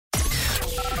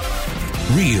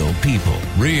Real people,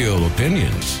 real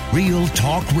opinions, Real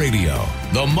Talk Radio.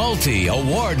 The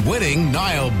multi-award-winning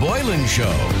Niall Boylan Show.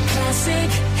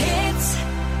 Classic hits.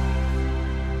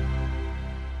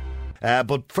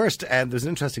 But first, there's an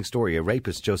interesting story. A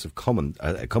rapist, Joseph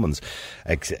Cummins,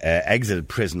 exited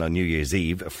prison on New Year's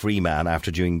Eve, a free man,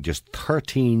 after doing just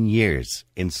 13 years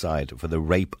inside for the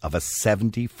rape of a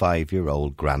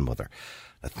 75-year-old grandmother.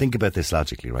 Now, think about this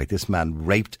logically, right? This man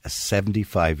raped a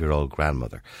 75-year-old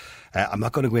grandmother. I'm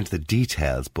not going to go into the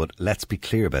details, but let's be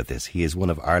clear about this. He is one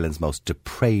of Ireland's most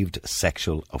depraved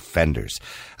sexual offenders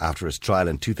after his trial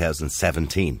in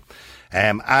 2017.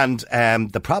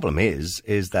 The problem is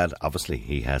that obviously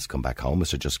he has come back home.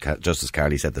 Mr. Justice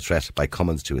Carley said the threat by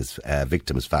Cummins to his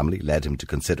victim's family led him to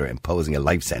consider imposing a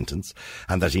life sentence,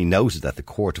 and that he noted that the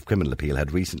Court of Criminal Appeal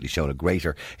had recently shown a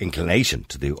greater inclination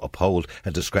to uphold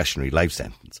a discretionary life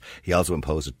sentence. He also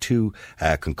imposed two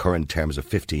concurrent terms of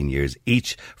 15 years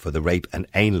each for the rape and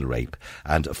anal rape,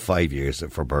 and 5 years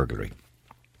for burglary.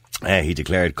 He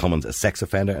declared Cummins a sex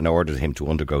offender and ordered him to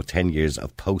undergo 10 years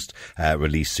of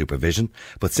post-release supervision.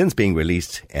 But since being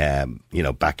released,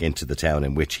 back into the town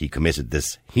in which he committed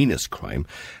this heinous crime,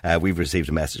 we've received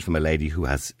a message from a lady who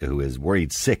is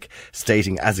worried sick,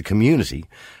 stating as a community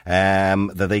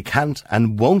that they can't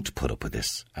and won't put up with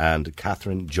this. And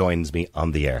Catherine joins me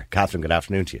on the air. Catherine, good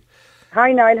afternoon to you.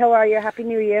 Hi Niall, how are you? Happy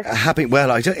New Year.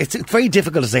 It's very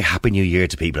difficult to say Happy New Year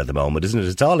to people at the moment, isn't it?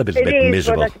 It's all a bit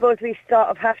miserable. But I suppose we sort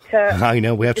of have to. I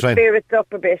know, we have to try and spirits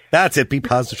up a bit. That's it, be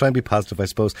positive, try and be positive, I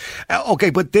suppose. Okay,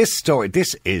 but this story,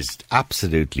 this is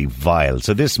absolutely vile.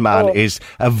 So this man is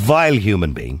a vile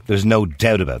human being. There's no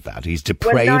doubt about that. He's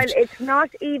depraved. Well, Niall, it's not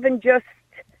even just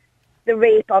the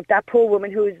rape of that poor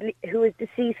woman who is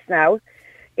deceased now.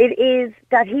 It is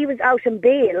that he was out on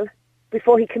bail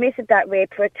before he committed that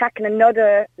rape for attacking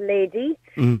another lady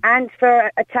and for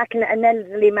attacking an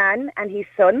elderly man and his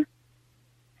son.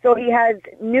 So he has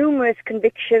numerous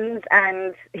convictions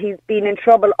and he's been in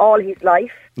trouble all his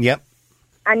life. Yep.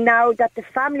 And now that the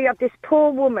family of this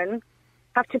poor woman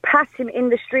have to pass him in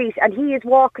the street and he is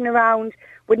walking around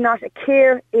with not a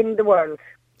care in the world.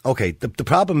 Okay, the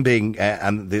problem being,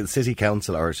 and the city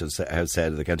council,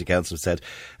 the county council said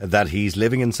that he's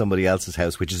living in somebody else's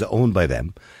house, which is owned by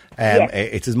them. Yes.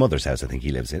 It's his mother's house, I think he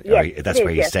lives in. Yes, That's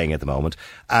where he's staying at the moment.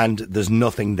 And there's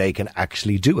nothing they can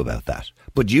actually do about that.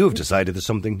 But you've decided there's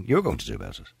something you're going to do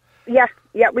about it.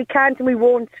 Yeah, we can't and we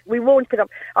won't put up.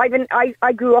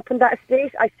 I grew up in that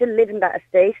estate. I still live in that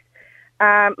estate.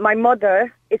 My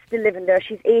mother is still living there.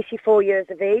 She's 84 years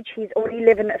of age. He's only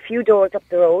living a few doors up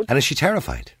the road. And is she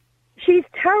terrified? She's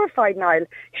terrified, Niall.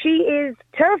 She is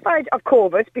terrified of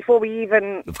COVID before we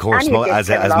even... Of course, as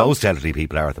most elderly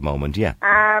people are at the moment, yeah.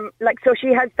 So she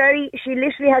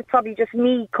literally has probably just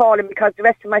me calling because the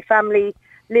rest of my family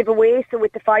live away, so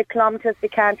with the 5 kilometres they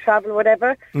can't travel,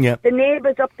 whatever. Yeah. The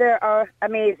neighbours up there are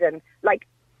amazing. Like,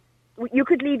 you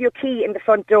could leave your key in the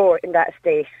front door in that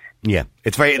estate. Yeah,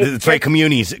 it's very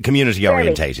community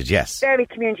orientated, yes. Very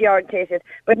community orientated.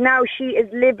 But now she is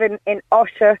living in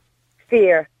utter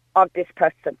fear of this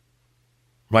person.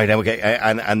 Right, okay,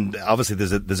 and obviously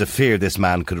there's a fear this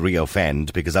man could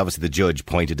reoffend because obviously the judge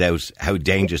pointed out how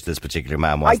dangerous this particular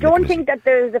man was. I don't think that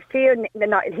there's a fear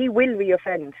that he will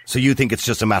reoffend. So you think it's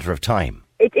just a matter of time?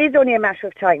 It is only a matter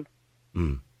of time.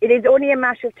 It is only a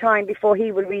matter of time before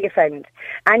he will reoffend.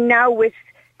 And now with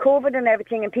COVID and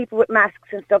everything and people with masks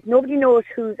and stuff, nobody knows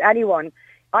who's anyone.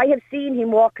 I have seen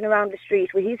him walking around the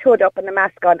street with his hood up and the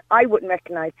mask on. I wouldn't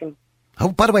recognise him.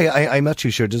 Oh, by the way, I'm not too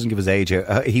sure. It doesn't give his age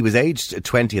here. He was aged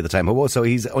 20 at the time. So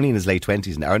he's only in his late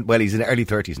 20s now. Well, he's in early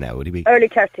 30s now, would he be? Early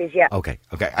 30s, yeah. Okay.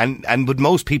 And would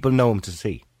most people know him to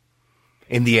see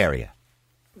in the area?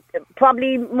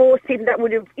 Probably most people that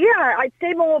would have... Yeah, I'd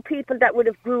say more people that would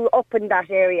have grew up in that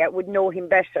area would know him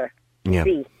better. Yeah.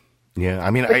 See. Yeah,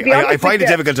 I mean, I find it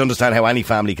difficult to understand how any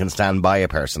family can stand by a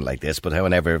person like this, but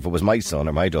however, if it was my son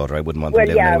or my daughter, I wouldn't want them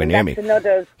living anywhere near me.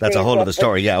 That's a whole other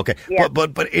story, yeah, okay. Yeah.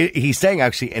 But he's staying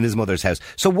actually in his mother's house.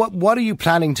 So what are you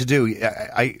planning to do?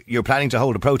 You're planning to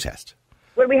hold a protest?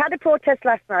 Well, we had a protest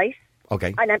last night.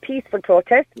 Okay. And a peaceful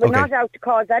protest. We're not out to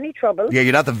cause any trouble. Yeah,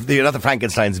 you're not the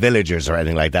Frankenstein's villagers or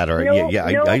anything like that, or no,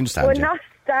 I understand. We're not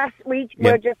that.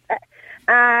 We're just...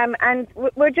 and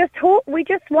we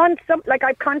just want some, like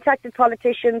I've contacted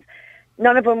politicians,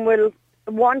 none of them will,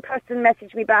 one person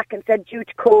messaged me back and said due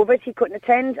to COVID he couldn't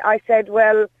attend. I said,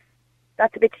 well,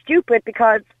 that's a bit stupid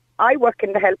because I work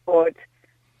in the health board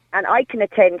and I can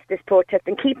attend this protest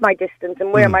and keep my distance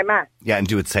and wear my mask. Yeah, and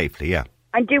do it safely, yeah.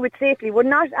 And do it safely. We're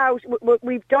not out,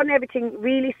 we've done everything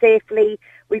really safely.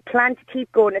 We plan to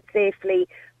keep going it safely.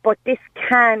 But this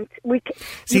can't.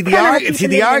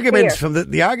 The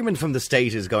argument from the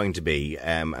state is going to be,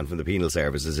 and from the penal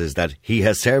services, is that he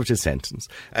has served his sentence.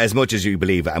 As much as you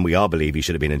believe, and we all believe, he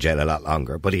should have been in jail a lot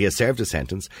longer, but he has served his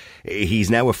sentence. He's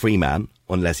now a free man,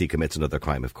 unless he commits another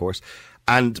crime, of course.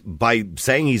 And by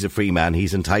saying he's a free man,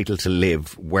 he's entitled to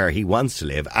live where he wants to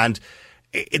live. And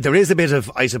there is a bit of,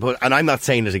 I suppose, and I'm not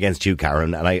saying it against you,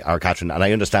 Catherine, and I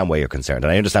understand why you're concerned,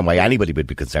 and I understand why anybody would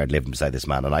be concerned living beside this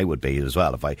man, and I would be as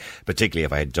well, particularly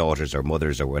if I had daughters or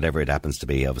mothers or whatever it happens to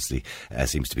be. Obviously,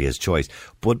 seems to be his choice.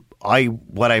 But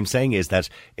what I'm saying is that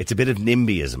it's a bit of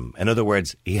NIMBYism. In other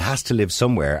words, he has to live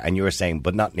somewhere, and you're saying,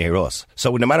 but not near us.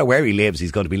 So no matter where he lives,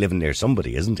 he's going to be living near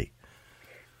somebody, isn't he?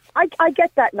 I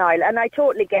get that, Niall, and I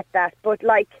totally get that, but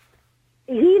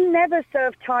he'll never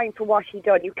serve time for what he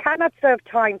done. You cannot serve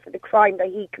time for the crime that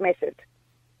he committed.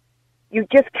 You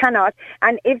just cannot.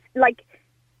 And if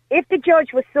the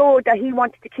judge was so that he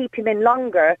wanted to keep him in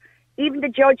longer, even the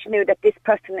judge knew that this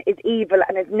person is evil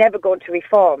and is never going to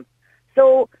reform.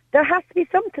 So there has to be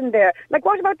something there.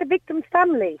 What about the victim's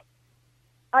family?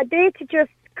 Are they to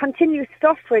just continue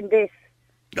suffering this?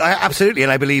 Absolutely,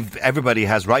 and I believe everybody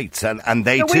has rights, and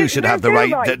they too should have the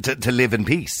right to live in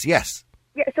peace, yes.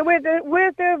 Yeah, so where's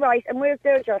their right and where's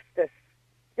their justice?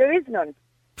 There is none.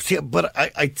 See, but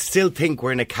I still think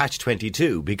we're in a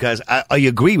catch-22 because I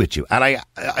agree with you. And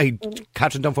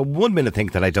Catherine, don't for 1 minute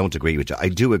think that I don't agree with you. I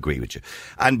do agree with you.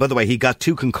 And by the way, he got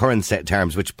two concurrent set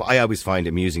terms, which I always find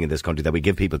amusing in this country, that we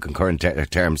give people concurrent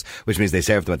terms, which means they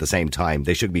serve them at the same time.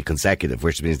 They should be consecutive,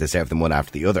 which means they serve them one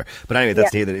after the other. But anyway,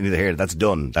 that's neither here. That's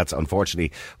done. That's,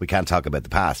 unfortunately, we can't talk about the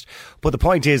past. But the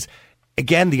point is,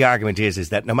 again, the argument is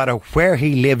that no matter where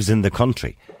he lives in the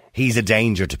country, he's a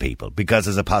danger to people because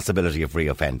there's a possibility of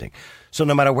reoffending. So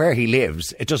no matter where he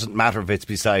lives, it doesn't matter if it's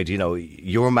beside,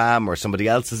 your mum or somebody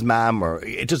else's mum, or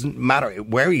it doesn't matter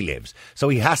where he lives. So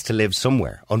he has to live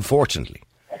somewhere, unfortunately.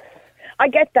 I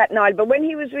get that, Niall, but when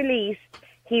he was released,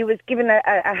 he was given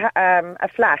a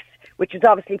flat, which was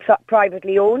obviously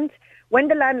privately owned. When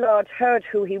the landlord heard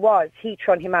who he was, he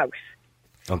thrown him out.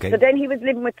 Okay. So then he was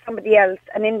living with somebody else,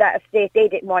 and in that estate, they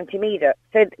didn't want him either.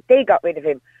 So they got rid of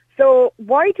him. So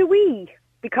why do we,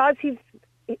 because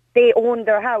they own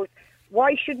their house,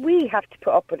 why should we have to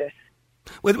put up with it?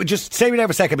 Well, just stay with there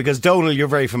for a second, because Donal, you're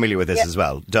very familiar with this as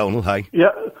well. Donal, hi. Yeah,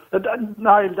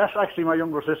 Niall, that's actually my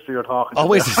younger sister you're talking to.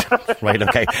 Oh, is it? Right,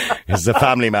 okay. It's a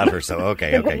family matter, so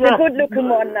okay. The good-looking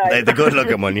one, now. The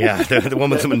good-looking one, yeah. The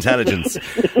one with some intelligence.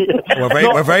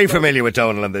 We're very familiar with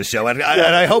Donal on this show. And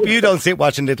I hope you don't sit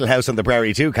watching Little House on the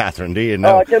Prairie too, Catherine, do you?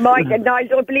 No. Oh, Niall,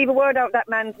 don't believe a word out of that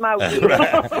man's mouth.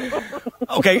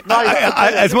 Okay,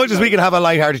 as much as we can have a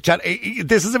light-hearted chat,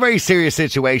 this is a very serious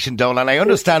situation, Donal, and I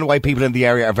understand why people in the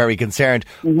area are very concerned.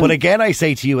 Mm-hmm. But again, I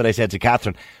say to you what I said to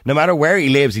Catherine, no matter where he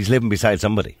lives, he's living beside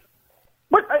somebody.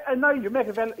 But now you make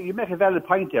a valid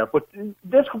point there, but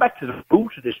let's go back to the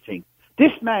root of this thing.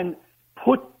 This man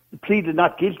pleaded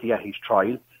not guilty at his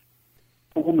trial.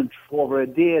 A woman for a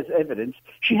day's evidence.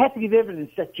 She had to give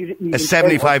evidence that she didn't even... A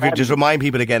 75-year... Just remind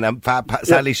people again,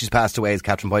 sadly she's passed away, as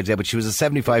Catherine pointed out, but she was a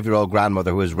 75-year-old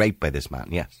grandmother who was raped by this man,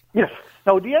 yes. Yes.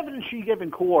 Now, the evidence she gave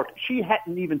in court, she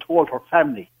hadn't even told her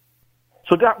family.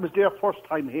 So that was their first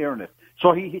time hearing it.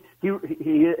 So he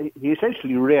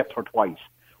essentially raped her twice.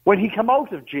 When he came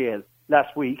out of jail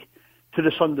last week to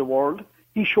the Sunday World,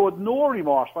 he showed no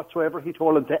remorse whatsoever. He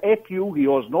told him to F you. He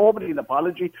owes nobody an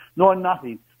apology, no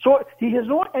nothing. So he has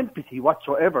no empathy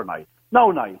whatsoever, Niall.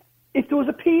 Now, Niall, if there was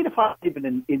a paedophile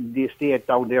living in the estate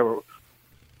down there where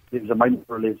a minor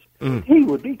lives, he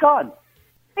would be gone.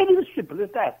 And it was simple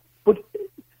as that. But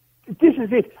this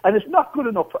is it. And it's not good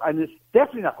enough, and it's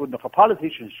definitely not good enough for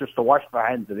politicians just to wash their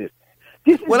hands of this.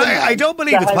 Well, I don't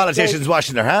believe it's politicians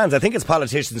washing their hands. I think it's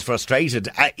politicians frustrated,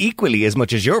 equally as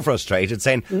much as you're frustrated,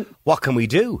 saying, what can we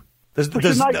do?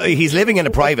 He's living in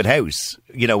a private house,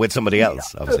 with somebody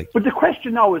else, obviously. But the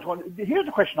question now is, here's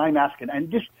the question I'm asking,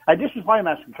 and this is why I'm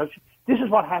asking, because this is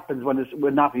what happens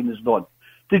when nothing is done.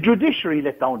 The judiciary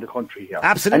let down the country here.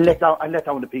 Absolutely. And let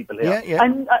down the people here. Yeah.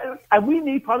 And we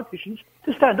need politicians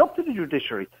to stand up to the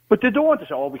judiciary. But they don't want to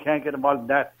say, we can't get involved in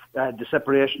that, the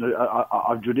separation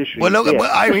of judiciary. Well, look,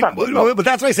 but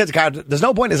that's what I said to Karen. There's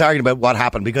no point in us arguing about what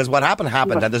happened, because what happened,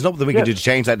 and there's nothing we can do to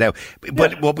change that now.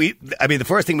 But the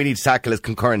first thing we need to tackle is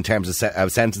concurrent terms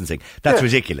of sentencing. That's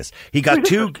ridiculous. He got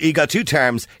two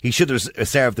terms. He should have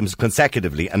served them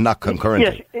consecutively and not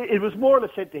concurrently. Yes, it was more or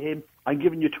less said to him, I'm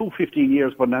giving you 15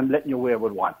 years, but I'm letting you away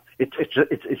with one. It's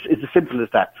as simple as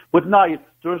that. But now,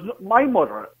 my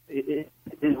mother,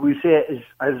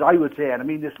 as I would say, and I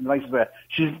mean this in the nicest way,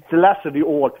 she's the last of the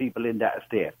old people in that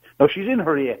estate. Now, she's in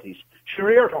her 80s. She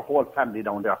reared her whole family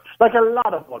down there, like a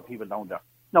lot of old people down there.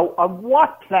 Now, on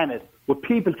what planet would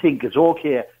people think it's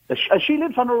okay that she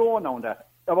lives on her own down there,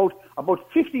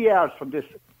 about 50 yards from this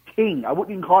thing? I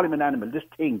wouldn't even call him an animal, this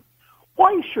thing.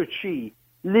 Why should she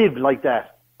live like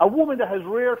that? A woman that has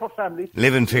reared her family.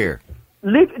 Live in fear.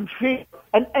 Live in fear.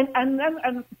 And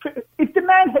if the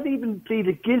man had even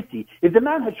pleaded guilty, if the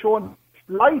man had shown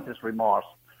slightest remorse,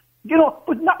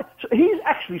 but not, so he's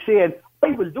actually saying, I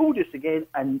will do this again,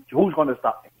 and who's going to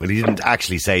stop me? Well, he didn't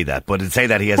actually say that, but it'd say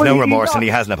that he has no remorse and he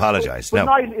hasn't apologised. No.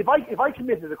 Niall, if I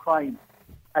committed a crime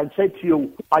and said to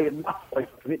you, I am not sorry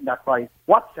for committing that crime,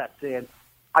 what's that saying?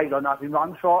 I done nothing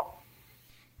wrong, sir.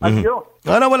 And,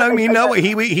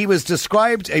 he was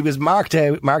described. He was marked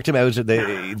him out.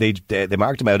 They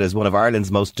marked him out as one of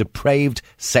Ireland's most depraved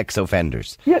sex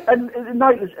offenders. Yeah, and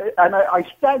I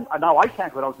stand. Now I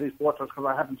can't go out to these portraits because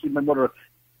I haven't seen my mother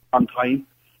on time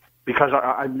because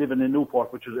I'm living in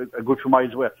Newport, which is a good few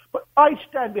miles away. But I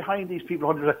stand behind these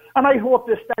people 100%, and I hope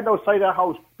they stand outside our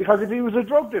house because if he was a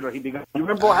drug dealer, he'd be. You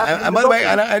remember what happened? And by the way,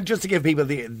 and just to give people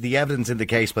the evidence in the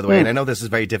case, by the way, and I know this is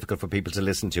very difficult for people to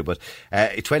listen to, but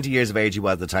 20 years of age he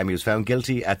was at the time. He was found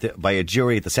guilty by a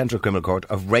jury at the Central Criminal Court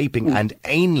of raping and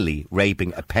anally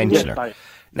raping a pensioner. Yes,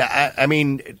 now, I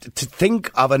mean, to think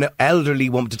of an elderly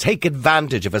woman, to take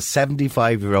advantage of a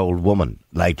 75-year-old woman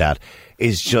like that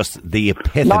is just the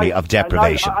epitome of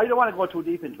deprivation. I don't want to go too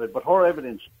deep into it, but her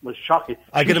evidence was shocking.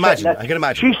 I can imagine.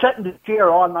 She sat in the chair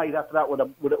all night after that with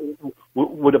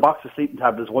a box of sleeping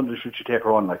tablets, wondering should she take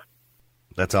her own life.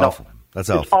 That's awful. That's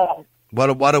awful.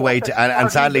 What a way to... And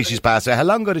sadly, she's passed away. How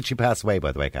long ago did she pass away,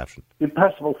 by the way, Catherine? She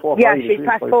passed about 4 years. Yeah, she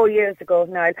passed 4 years ago,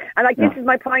 Niall. And this is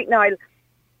my point, Niall.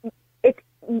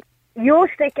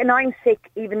 You're sick and I'm sick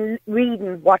even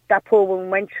reading what that poor woman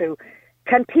went through.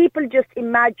 Can people just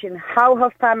imagine how her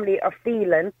family are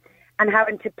feeling and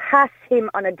having to pass him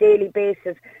on a daily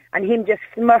basis and him just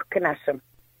smirking at them?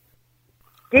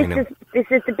 This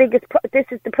is the biggest. This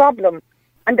is the problem,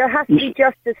 and there has to be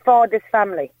justice for this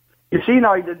family. You see,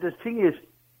 now the thing is,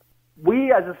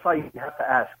 we as a society have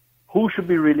to ask who should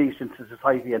be released into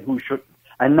society and who shouldn't.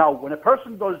 And now, when a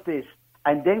person does this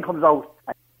and then comes out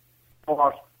and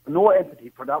has no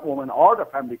empathy for that woman or the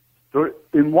family,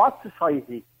 in what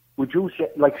society would you say,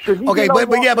 should he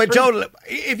but Joel,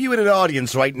 if you were in an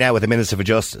audience right now with the Minister for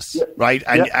Justice, right,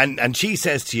 and she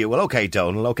says to you, well, okay,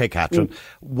 Donald, okay, Catherine,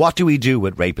 what do we do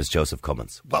with rapist Joseph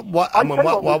Cummins? I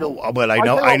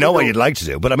know what you'd like to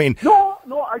do, but I mean... No,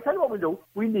 I tell you what we do.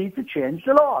 We need to change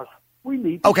the laws.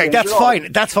 That's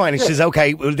fine. That's fine. And she says,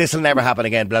 okay, well, this will never happen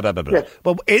again, blah, blah, blah, blah. Yes.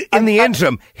 But in the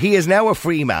interim, he is now a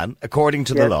free man, according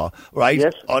to the law, right?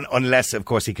 Yes. Unless, of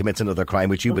course, he commits another crime,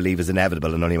 which you believe is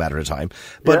inevitable and only a matter of time.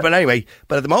 But anyway,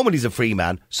 at the moment, he's a free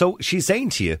man. So she's saying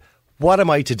to you, what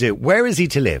am I to do? Where is he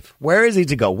to live? Where is he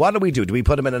to go? What do we do? Do we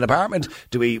put him in an apartment?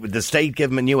 Would the state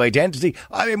give him a new identity?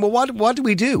 I mean, well, what do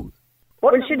we do?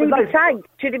 Well, should he be tagged?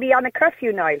 Should he be on a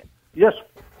curfew, Niall? Yes.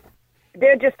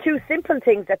 They're just two simple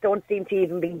things that don't seem to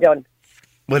even be done.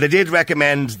 Well, they did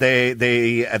recommend,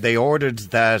 they ordered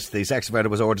that the sex offender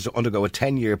was ordered to undergo a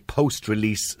 10-year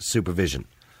post-release supervision.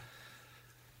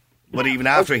 But even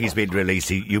after he's been released,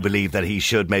 you believe that he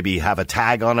should maybe have a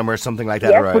tag on him or something like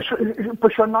that? Yes,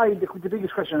 but Niall, the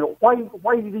biggest question is, why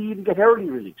did he even get early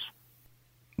release?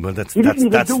 Well, that's he didn't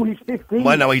even do his 15.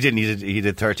 Well, no, he didn't. He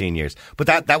did 13 years. But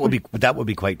that would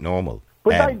be quite normal.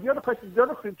 But the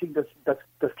other thing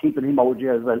that's keeping him out of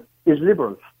jail as well is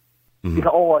liberals. Mm-hmm.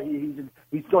 Because,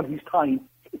 he's done his time.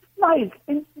 Niall,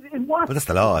 in what? But that's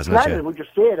the law, isn't it? Yeah. Would you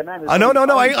say the man is...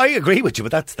 No, I agree with you,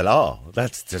 but that's the law.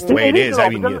 That's just the way it is. I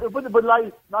mean, but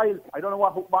Niall, I don't know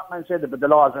what man said it, but the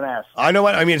law is an ass. I know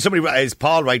what I mean. Somebody, as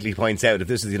Paul rightly points out, if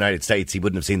this is the United States, he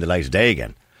wouldn't have seen the light of day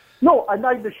again. No, and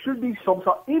there should be some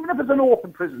sort, even if it's an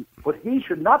open prison, but he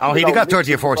should not... Oh, he'd have got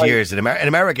 30 or 40 years. In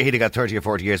America, he'd have got 30 or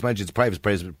 40 years. Mind you, it's a private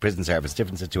prison service,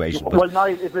 different situation. Well,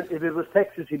 Niall, if it was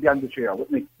Texas, he'd be on the chair,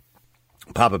 wouldn't he?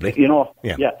 Probably.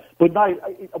 Yeah. But Niall,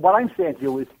 what I'm saying to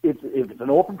you is, if it's an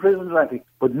open prison or anything,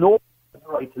 but no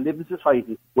right to live in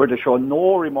society where they show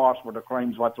no remorse for their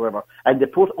crimes whatsoever, and they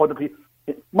put other people...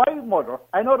 My mother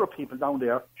and other people down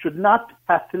there should not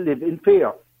have to live in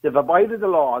fear. They've abided the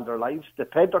law all their lives, they've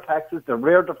paid their taxes, they've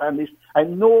reared their families,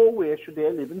 and no way should they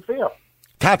live in fear.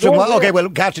 Catherine,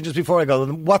 Catherine, just before I go,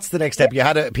 what's the next step? You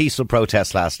had a peaceful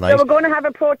protest last night. So we're going to have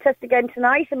a protest again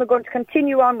tonight, and we're going to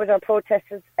continue on with our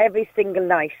protests every single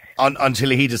night. Until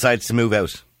he decides to move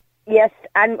out? Yes,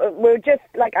 and we just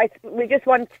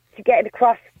want to get it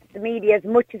across the media as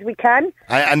much as we can.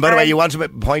 And by the way, you want to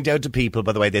point out to people,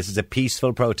 by the way, this is a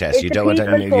peaceful protest. You don't want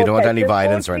any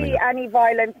violence or anything. Any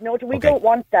violence, no, we don't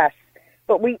want that.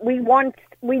 But we want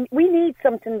we need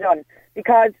something done,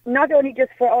 because not only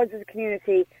just for us as a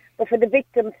community, but for the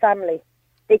victim's family.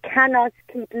 They cannot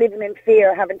keep living in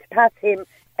fear, having to pass him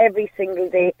every single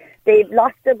day. They've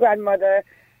lost their grandmother.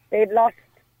 They've lost,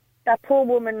 that poor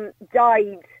woman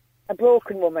died, a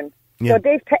broken woman. Yeah.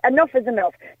 So enough is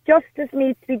enough. Justice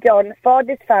needs to be done for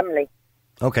this family.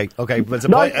 Okay. Well, it's a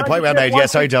point around there.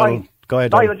 Yes, sorry, Donald. Go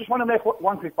ahead, Donald. I just want to make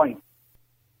one quick point.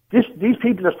 These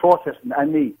people that's protesting,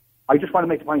 and me, I just want to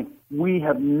make the point, we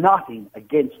have nothing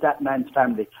against that man's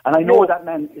family. And I know that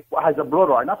man has a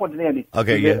brother. I'm not going to name him.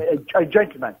 Okay, He's a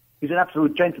gentleman. He's an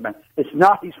absolute gentleman. It's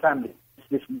not his family.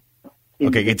 It's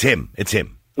it's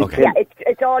him. Okay. Yeah,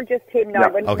 it's all just him now.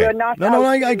 Yeah. Okay. No,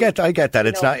 I get that.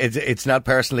 It's not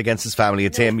personal against his family.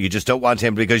 It's him. You just don't want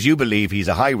him because you believe he's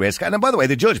a high risk. And by the way,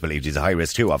 the judge believed he's a high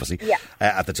risk too, obviously. Yeah.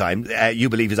 At the time, you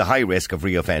believe he's a high risk of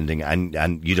reoffending,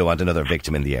 and you don't want another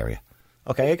victim in the area.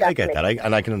 Okay, exactly. I get that,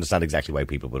 and I can understand exactly why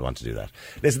people would want to do that.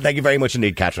 Listen, thank you very much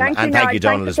indeed, Catherine, thank you,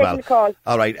 Donald, as well.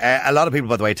 All right, a lot of people,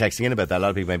 by the way, texting in about that. A lot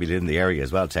of people maybe live in the area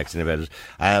as well, texting about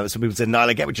it. Some people said,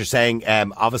 Niall, I get what you're saying.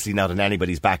 Obviously not in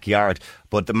anybody's backyard,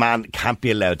 but the man can't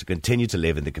be allowed to continue to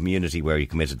live in the community where he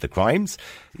committed the crimes.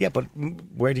 Yeah, but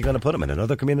where are you going to put him? In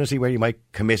another community where you might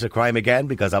commit a crime again?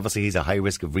 Because obviously he's a high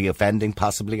risk of reoffending,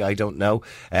 possibly. I don't know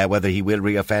whether he will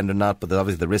reoffend or not, but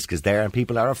obviously the risk is there and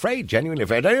people are afraid, genuinely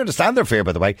afraid. I understand their fear,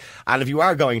 by the way. And if you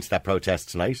are going to that protest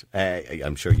tonight,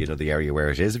 I'm sure you know the area where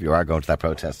it is. If you are going to that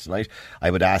protest tonight, I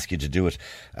would ask you to do it,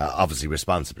 obviously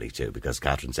responsibly too, because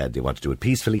Catherine said they want to do it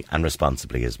peacefully and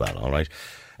responsibly as well, all right?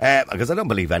 Because I don't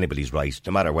believe anybody's right,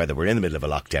 no matter whether we're in the middle of a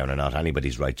lockdown or not,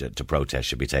 anybody's right to protest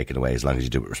should be taken away as long as you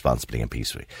do it responsibly and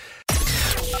peacefully.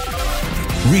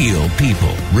 Real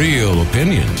people, real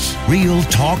opinions, real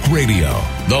talk radio.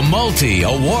 The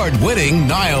multi-award winning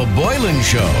Niall Boylan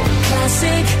Show.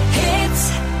 Classic hits.